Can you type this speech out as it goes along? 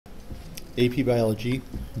AP Biology,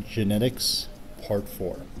 Genetics, Part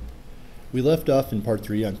 4. We left off in Part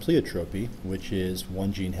 3 on pleiotropy, which is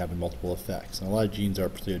one gene having multiple effects. And a lot of genes are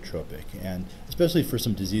pleiotropic, and especially for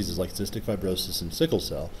some diseases like cystic fibrosis and sickle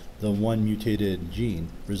cell, the one mutated gene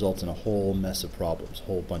results in a whole mess of problems, a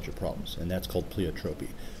whole bunch of problems, and that's called pleiotropy.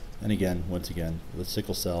 And again, once again, with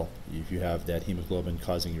sickle cell, if you have that hemoglobin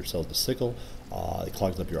causing your cells to sickle, it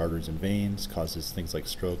clogs up your arteries and veins, causes things like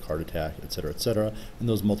stroke, heart attack, etc., and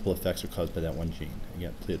those multiple effects are caused by that one gene.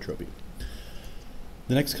 Again, pleiotropy.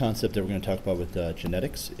 The next concept that we're going to talk about with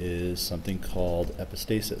genetics is something called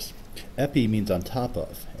epistasis. Epi means on top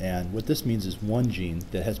of, and what this means is one gene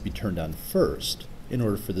that has to be turned on first in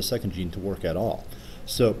order for the second gene to work at all.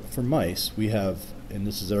 So for mice, we have, and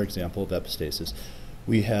this is our example of epistasis,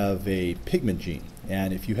 we have a pigment gene,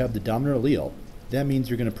 and if you have the dominant allele, that means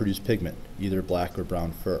you're going to produce pigment, either black or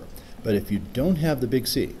brown fur. But if you don't have the big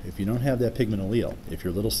C, if you don't have that pigment allele, if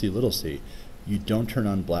you're little c, you don't turn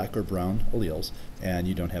on black or brown alleles, and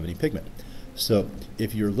you don't have any pigment. So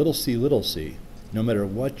if you're little c, no matter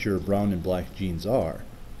what your brown and black genes are,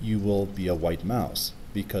 you will be a white mouse,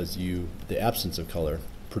 because the absence of color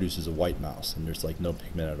produces a white mouse, and there's like no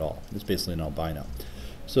pigment at all. It's basically an albino.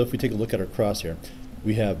 So if we take a look at our cross here,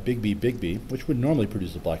 we have big B, which would normally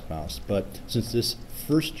produce a black mouse, but since this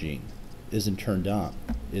first gene isn't turned on,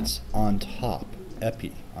 it's on top,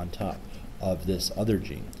 epi, on top of this other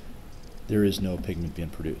gene, there is no pigment being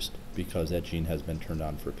produced because that gene has been turned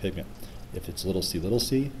on for pigment. If it's little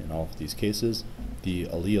c, in all of these cases, the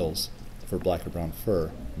alleles for black or brown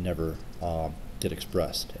fur never get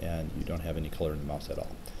expressed, and you don't have any color in the mouse at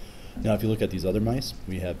all. Now, if you look at these other mice,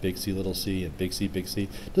 we have big C, and big C.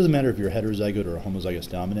 It doesn't matter if you're heterozygote or a homozygous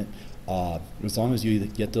dominant. As long as you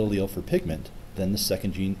get the allele for pigment, then the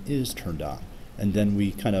second gene is turned on. And then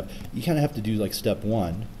you kind of have to do like step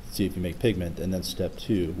 1, see if you make pigment, and then step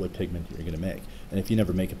 2, what pigment you're going to make. And if you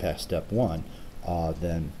never make it past step 1,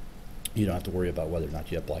 then you don't have to worry about whether or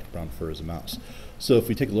not you have black or brown fur as a mouse. So if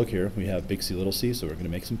we take a look here, we have big C, so we're going to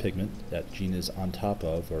make some pigment. That gene is on top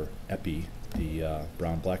of, or epi, the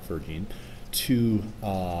brown-black fur gene. To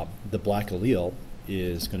the black allele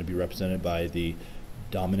is going to be represented by the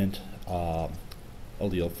dominant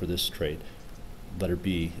allele for this trait. Letter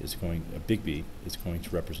B is big B is going to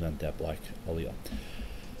represent that black allele.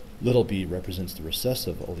 Little b represents the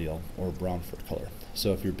recessive allele, or brown fur color.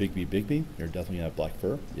 So if you're big B, you're definitely going to have black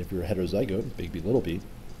fur. If you're heterozygote, big B, little b,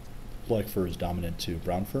 black fur is dominant to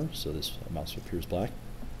brown fur, so this mouse appears black.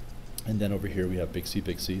 And then over here we have big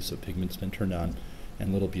C, so pigment's been turned on,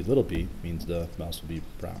 and little b means the mouse will be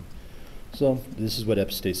brown. So this is what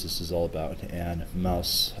epistasis is all about, and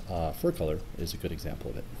mouse fur color is a good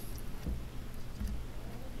example of it.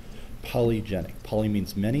 Polygenic. Poly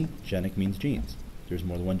means many, genic means genes. There's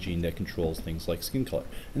more than one gene that controls things like skin color.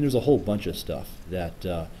 And there's a whole bunch of stuff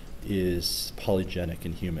that is polygenic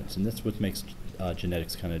in humans, and that's what makes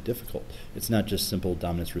genetics kind of difficult. It's not just simple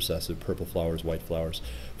dominance recessive, purple flowers, white flowers.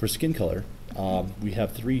 For skin color, we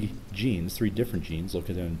have three different genes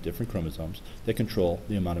located in different chromosomes that control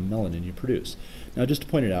the amount of melanin you produce. Now, just to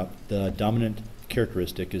point it out, the dominant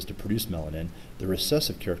characteristic is to produce melanin. The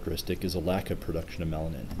recessive characteristic is a lack of production of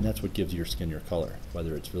melanin, and that's what gives your skin your color,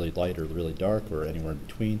 whether it's really light or really dark or anywhere in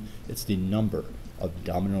between. It's the number of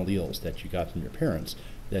dominant alleles that you got from your parents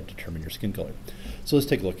that determine your skin color. So let's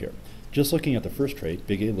take a look here. Just looking at the first trait,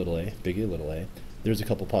 big A, little a, there's a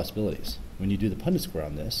couple possibilities. When you do the Punnett square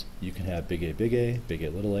on this, you can have big A,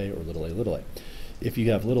 little a, or little a. If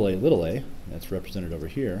you have little a, that's represented over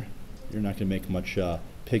here, you're not going to make much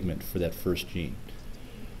pigment for that first gene.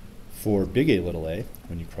 For big A, little a,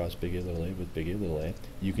 when you cross big A, little a with big A, little a,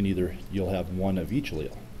 you'll have one of each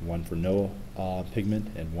allele, one for no pigment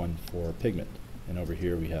and one for pigment. And over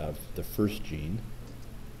here we have the first gene,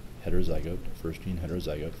 heterozygote, first gene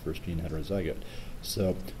heterozygote.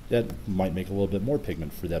 So that might make a little bit more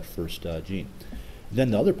pigment for that first gene.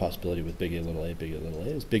 Then the other possibility with big A, little a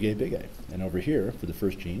is big A. And over here, for the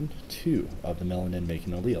first gene, 2 of the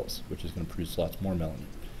melanin-making alleles, which is going to produce lots more melanin.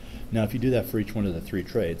 Now, if you do that for each one of the 3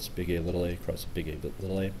 traits, big A, little a, cross with big A,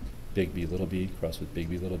 little a, big B, cross with big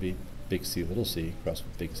B, little b, big C, cross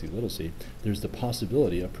with big C, there's the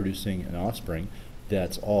possibility of producing an offspring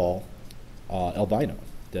that's all albino,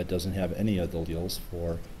 that doesn't have any of the alleles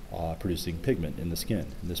for producing pigment in the skin.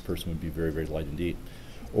 And this person would be very, very light indeed.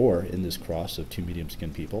 Or in this cross of 2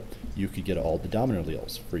 medium-skinned people, you could get all the dominant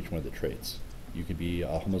alleles for each one of the traits. You could be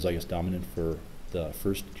homozygous dominant for the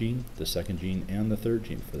first gene, the second gene, and the third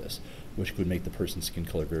gene for this, which would make the person's skin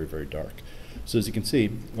color very, very dark. So as you can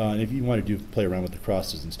see, and if you want to play around with the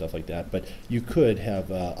crosses and stuff like that, but you could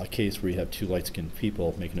have a case where you have two light-skinned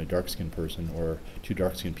people making a dark-skinned person, or two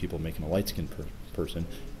dark-skinned people making a light-skinned person,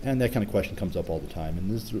 and that kind of question comes up all the time,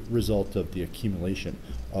 and this is the result of the accumulation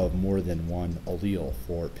of more than one allele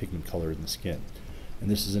for pigment color in the skin. And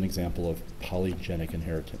this is an example of polygenic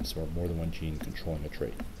inheritance, or more than one gene controlling a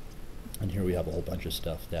trait. And here we have a whole bunch of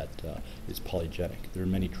stuff that is polygenic. There are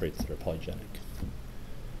many traits that are polygenic.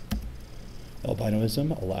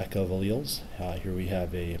 Albinism, a lack of alleles. Here we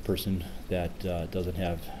have a person that doesn't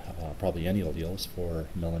have probably any alleles for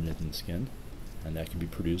melanin in the skin, and that can be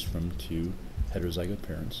produced from two heterozygote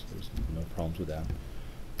parents. There's no problems with that.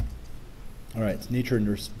 All right, nature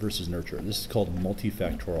versus nurture. This is called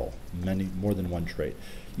multifactorial, more than one trait.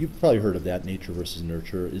 You've probably heard of that. Nature versus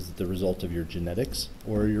nurture is the result of your genetics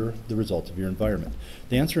or the result of your environment.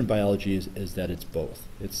 The answer in biology is that it's both.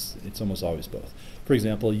 It's almost always both. For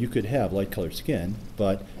example, you could have light-colored skin,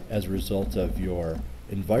 but as a result of your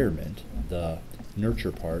environment, the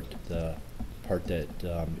nurture part, the part that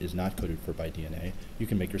is not coded for by DNA, you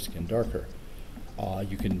can make your skin darker.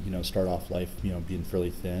 You can, start off life, being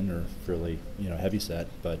fairly thin or fairly, heavy set,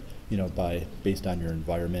 but, based on your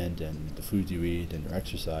environment and the foods you eat and your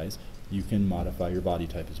exercise, you can modify your body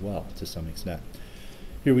type as well to some extent.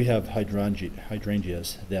 Here we have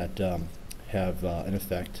hydrangeas that have an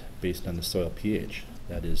effect based on the soil pH.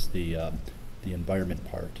 That is the environment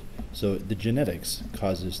part. So the genetics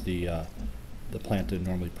causes the plant to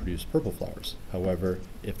normally produce purple flowers. However,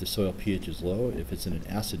 if the soil pH is low, if it's in an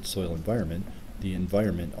acid soil environment, the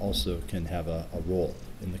environment also can have a role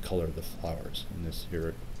in the color of the flowers. And this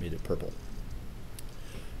here made it purple.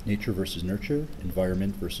 Nature versus nurture,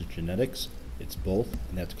 environment versus genetics, it's both,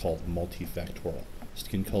 and that's called multifactorial.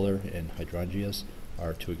 Skin color and hydrangeas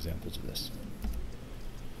are two examples of this.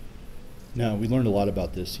 Now, we learned a lot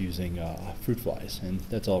about this using fruit flies, and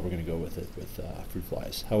that's all we're going to go with it with fruit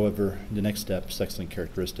flies. However, the next step, sex-linked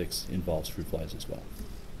characteristics, involves fruit flies as well.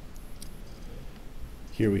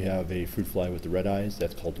 Here we have a fruit fly with the red eyes.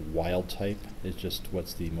 That's called wild type. It's just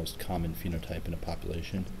what's the most common phenotype in a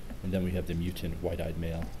population. And then we have the mutant white-eyed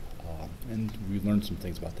male. And we learned some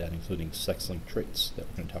things about that, including sex-linked traits that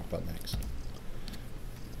we're going to talk about next.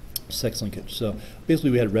 Sex linkage. So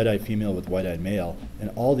basically we had a red-eyed female with white-eyed male,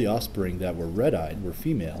 and all the offspring that were red-eyed were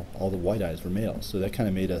female, all the white eyes were male. So that kind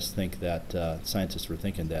of made us think that scientists were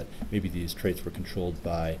thinking that maybe these traits were controlled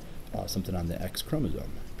by something on the X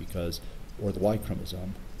chromosome, or the Y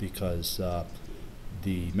chromosome, because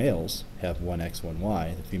the males have one X, one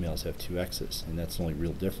Y, the females have two X's, and that's the only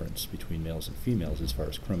real difference between males and females as far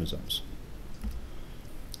as chromosomes.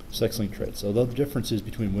 Sex-linked traits. Although the differences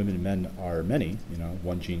between women and men are many,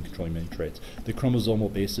 one gene controlling many traits, the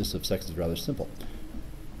chromosomal basis of sex is rather simple.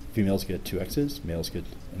 Females get two X's, males get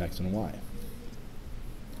an X and a Y.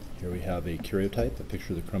 Here we have a karyotype, a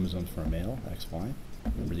picture of the chromosomes for a male, XY.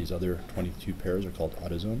 Remember, these other 22 pairs are called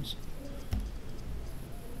autosomes.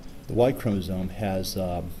 The Y chromosome has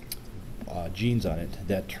genes on it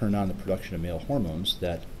that turn on the production of male hormones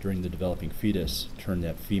that, during the developing fetus, turn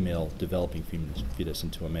that developing fetus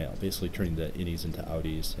into a male, basically turning the innies into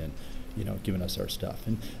outies and, giving us our stuff.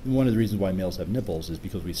 And one of the reasons why males have nipples is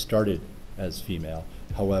because we started as female.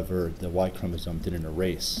 However, the Y chromosome didn't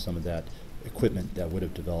erase some of that equipment that would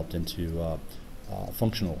have developed into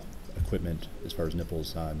functional equipment as far as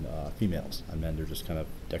nipples on females. On men, they're just kind of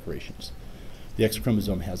decorations. The X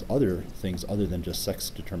chromosome has other things other than just sex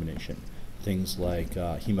determination. Things like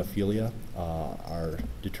hemophilia are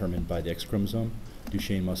determined by the X chromosome.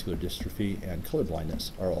 Duchenne muscular dystrophy and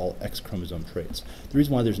colorblindness are all X chromosome traits. The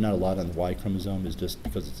reason why there's not a lot on the Y chromosome is just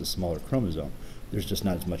because it's a smaller chromosome. There's just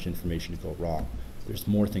not as much information to go wrong. There's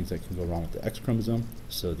more things that can go wrong with the X chromosome,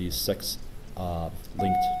 so these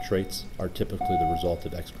sex-linked traits are typically the result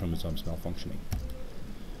of X chromosomes malfunctioning.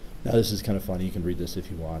 Now this is kind of funny, you can read this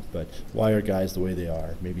if you want, but why are guys the way they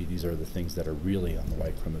are? Maybe these are the things that are really on the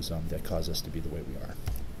Y chromosome that cause us to be the way we are.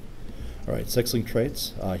 All right, sex-linked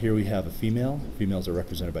traits. Here we have a female. Females are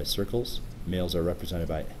represented by circles. Males are represented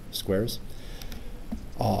by squares.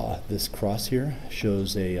 This cross here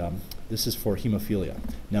shows this is for hemophilia.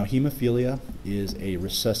 Now hemophilia is a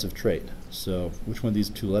recessive trait. So which one of these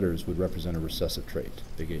two letters would represent a recessive trait?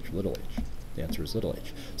 Big H or little h? The answer is little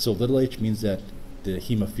h. So little h means that the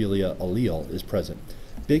hemophilia allele is present.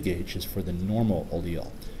 Big H is for the normal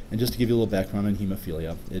allele. And just to give you a little background on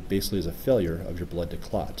hemophilia, it basically is a failure of your blood to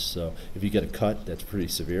clot. So if you get a cut that's pretty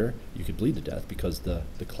severe, you could bleed to death because the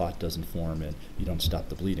clot doesn't form and you don't stop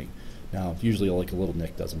the bleeding. Now, usually like a little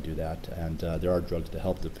nick doesn't do that, and there are drugs to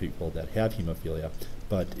help the people that have hemophilia,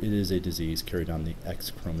 but it is a disease carried on the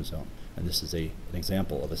X chromosome, and this is an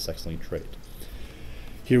example of a sex-linked trait.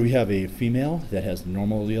 Here we have a female that has the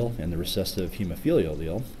normal allele and the recessive hemophilia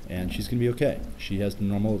allele, and she's going to be okay. She has the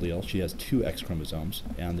normal allele, she has 2 X chromosomes,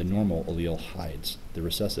 and the normal allele hides the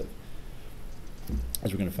recessive.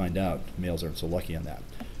 As we're going to find out, males aren't so lucky on that.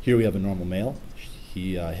 Here we have a normal male.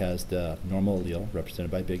 He has the normal allele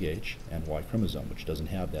represented by big H and Y chromosome, which doesn't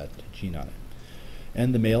have that gene on it.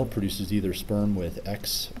 And the male produces either sperm with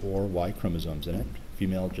X or Y chromosomes in it.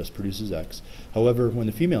 Female just produces X. However, when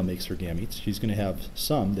the female makes her gametes, she's going to have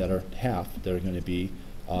some that are half that are going to be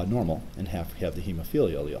normal and half have the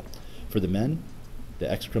hemophilia allele. For the men, the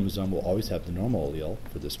X chromosome will always have the normal allele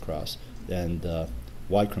for this cross, and the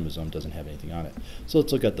Y chromosome doesn't have anything on it. So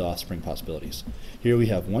let's look at the offspring possibilities. Here we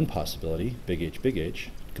have one possibility, big H,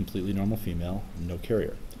 completely normal female, no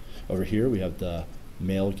carrier. Over here we have the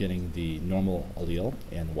male getting the normal allele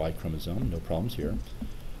and the Y chromosome, no problems here.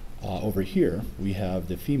 Over here we have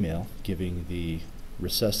the female giving the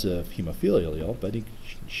recessive hemophilia allele, but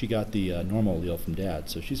she got the normal allele from dad,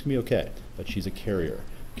 so she's going to be okay, but she's a carrier.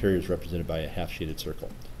 Carrier is represented by a half-shaded circle,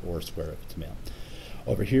 or a square if it's a male.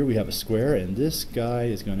 Over here we have a square, and this guy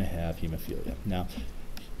is going to have hemophilia. Now,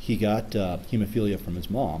 he got hemophilia from his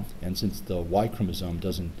mom, and since the Y chromosome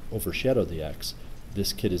doesn't overshadow the X,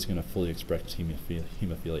 this kid is going to fully express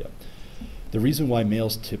hemophilia. The reason why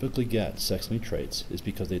males typically get sex-linked traits is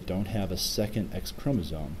because they don't have a second X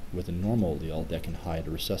chromosome with a normal allele that can hide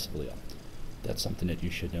a recessive allele. That's something that you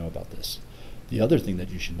should know about this. The other thing that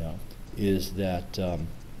you should know is that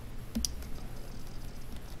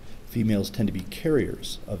females tend to be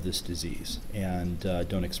carriers of this disease and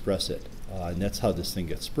don't express it. And that's how this thing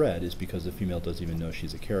gets spread, is because the female doesn't even know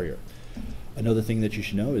she's a carrier. Another thing that you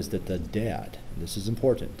should know is that the dad, and this is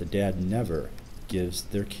important, the dad never gives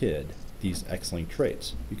their kid these X-linked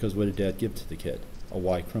traits, because what did dad give to the kid? A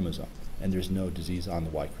Y chromosome, and there's no disease on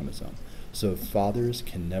the Y chromosome. So fathers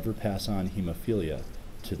can never pass on hemophilia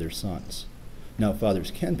to their sons. Now,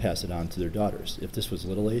 fathers can pass it on to their daughters. If this was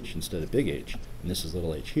little h instead of big H, and this is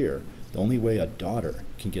little h here, the only way a daughter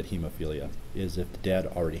can get hemophilia is if the dad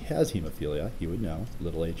already has hemophilia, he would know,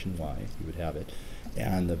 little h and Y, he would have it,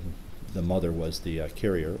 and the mother was the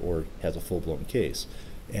carrier or has a full-blown case.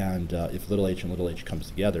 And if little h and little h comes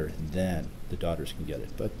together, then the daughters can get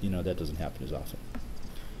it. But, you know, that doesn't happen as often.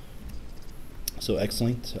 So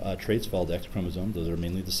X-linked traits follow the X chromosome. Those are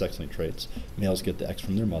mainly the sex-linked traits. Males get the X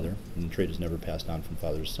from their mother, and the trait is never passed on from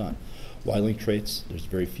father to son. Y-linked traits, there's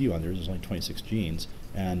very few on there. There's only 26 genes,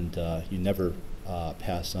 and you never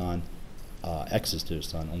pass on X's to their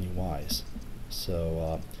son, only Y's.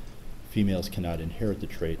 So females cannot inherit the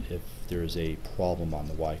trait if there is a problem on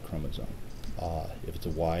the Y chromosome. If it's a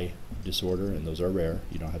Y disorder, and those are rare,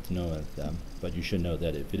 you don't have to know them, but you should know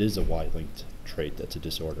that if it is a Y-linked trait that's a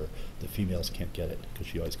disorder, the females can't get it because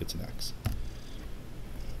she always gets an X.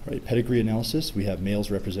 All right, pedigree analysis, we have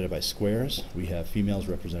males represented by squares, we have females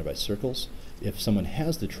represented by circles. If someone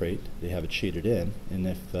has the trait, they have it shaded in, and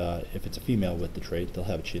if it's a female with the trait, they'll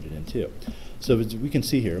have it shaded in too. So as we can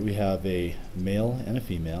see here, we have a male and a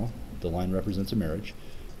female. The line represents a marriage.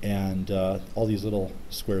 And all these little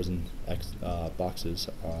squares and X boxes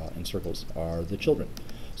and circles are the children.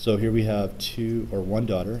 So here we have one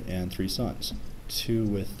daughter and 3 sons. 2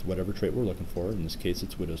 with whatever trait we're looking for. In this case,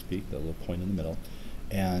 it's widow's peak, that little point in the middle,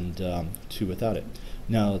 and 2 without it.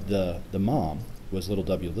 Now the mom was little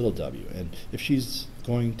w, and if she's not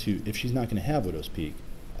going to have widow's peak,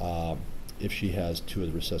 if she has 2 of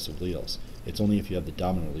the recessive alleles, it's only if you have the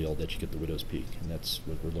dominant allele that you get the widow's peak, and that's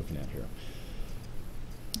what we're looking at here.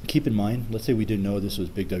 Keep in mind, let's say we didn't know this was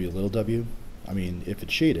big W, little w. I mean, if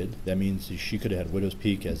it's shaded, that means she could have had widow's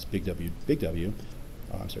peak as big W.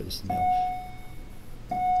 Oh, I'm sorry, this is the male.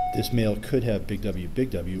 This male could have big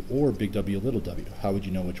W, or big W, little w. How would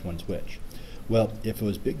you know which one's which? Well, if it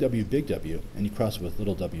was big W, and you cross it with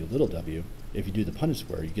little w, if you do the Punnett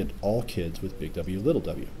square, you get all kids with big W, little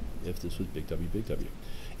w, if this was big W.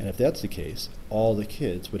 And if that's the case, all the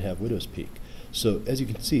kids would have widow's peak. So as you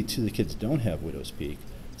can see, 2 of the kids don't have widow's peak.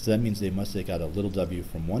 So that means they got a little w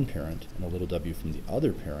from one parent and a little w from the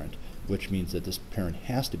other parent, which means that this parent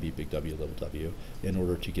has to be big W, little w, in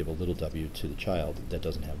order to give a little w to the child that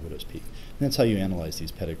doesn't have widow's peak. And that's how you analyze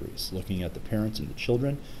these pedigrees, looking at the parents and the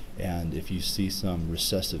children, and if you see some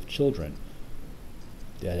recessive children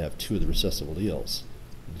that have 2 of the recessive alleles,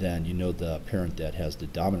 then you know the parent that has the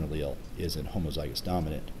dominant allele is an homozygous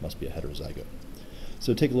dominant, must be a heterozygote.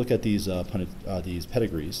 So take a look at these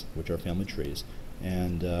pedigrees, which are family trees,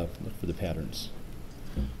 and look for the patterns.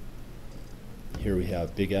 Here we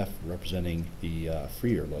have big F representing the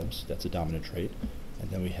free earlobes. That's a dominant trait. And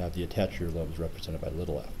then we have the attached earlobes represented by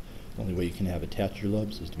little f. The only way you can have attached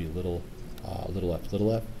earlobes is to be little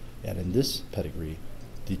f. And in this pedigree,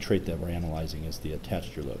 the trait that we're analyzing is the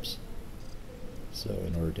attached earlobes. So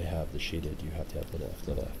in order to have the shaded, you have to have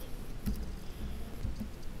little f.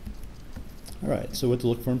 All right, so what to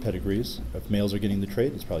look for in pedigrees. If males are getting the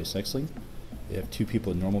trait, it's probably sex-linked. If two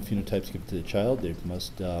people with normal phenotypes give it to the child, it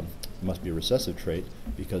must be a recessive trait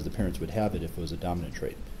because the parents would have it if it was a dominant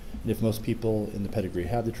trait. And if most people in the pedigree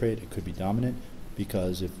have the trait, it could be dominant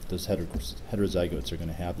because if those heterozygotes are going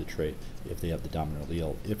to have the trait if they have the dominant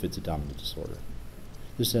allele, if it's a dominant disorder.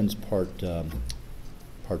 This ends part 4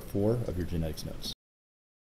 of your genetics notes.